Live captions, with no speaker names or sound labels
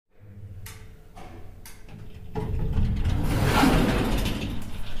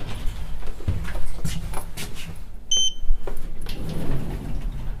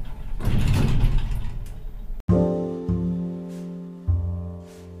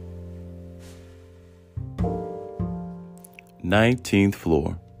19th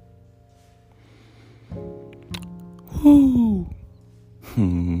floor. Whoo.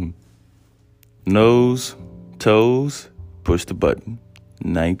 Nose, toes, push the button.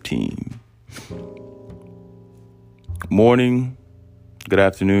 19. Morning, good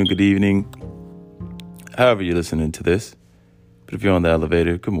afternoon, good evening. However you're listening to this. But if you're on the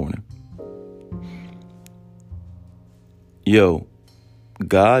elevator, good morning. Yo,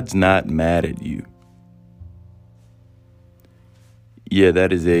 God's not mad at you. Yeah,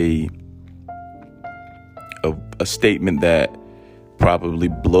 that is a statement that probably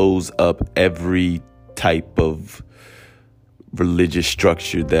blows up every type of religious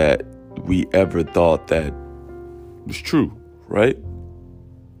structure that we ever thought that was true, right?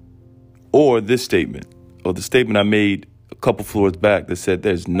 Or this statement, or the statement I made a couple floors back that said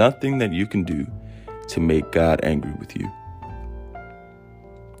there's nothing that you can do to make God angry with you.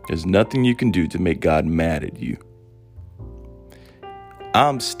 There's nothing you can do to make God mad at you.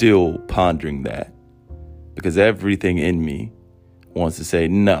 I'm still pondering that because everything in me wants to say,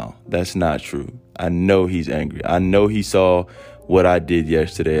 no, that's not true. I know he's angry. I know he saw what I did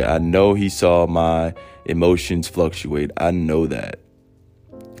yesterday. I know he saw my emotions fluctuate. I know that.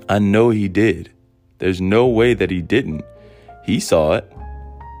 I know he did. There's no way that he didn't. He saw it.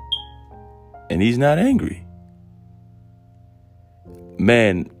 And he's not angry.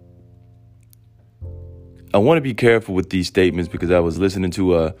 Man, I want to be careful with these statements because I was listening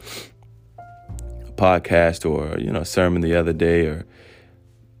to a podcast or, a sermon the other day,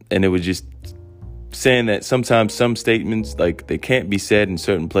 and it was just saying that sometimes some statements, like, they can't be said in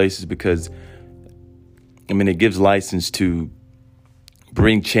certain places because, it gives license to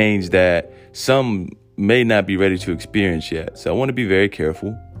bring change that some may not be ready to experience yet. So I want to be very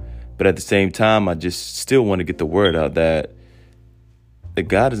careful. But at the same time, I just still want to get the word out that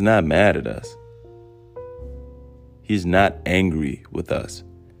God is not mad at us. He's not angry with us.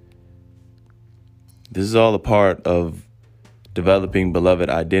 This is all a part of developing beloved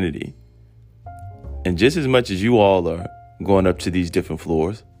identity. And just as much as you all are going up to these different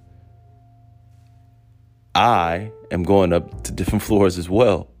floors, I am going up to different floors as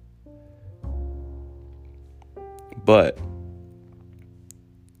well. But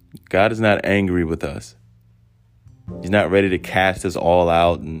God is not angry with us. He's not ready to cast us all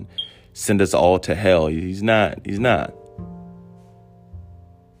out and send us all to hell. He's not.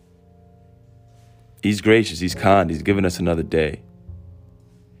 He's gracious. He's kind. He's given us another day.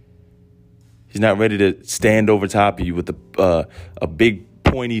 He's not ready to stand over top of you with a big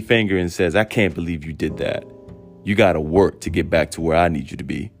pointy finger and says, I can't believe you did that. You got to work to get back to where I need you to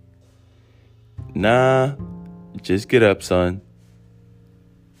be. Nah, just get up, son.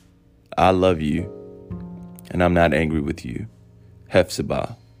 I love you, and I'm not angry with you.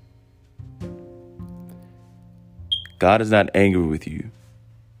 Hephzibah. God is not angry with you.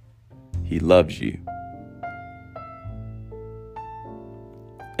 He loves you.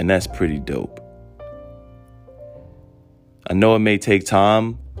 And that's pretty dope. I know it may take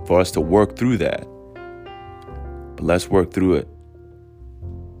time for us to work through that. But let's work through it.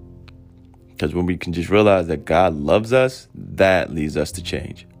 Because when we can just realize that God loves us, that leads us to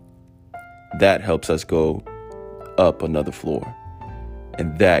change. That helps us go up another floor.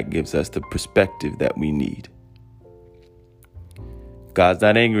 And that gives us the perspective that we need. God's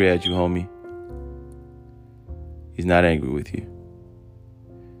not angry at you, homie. He's not angry with you.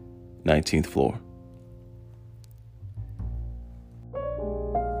 19th floor.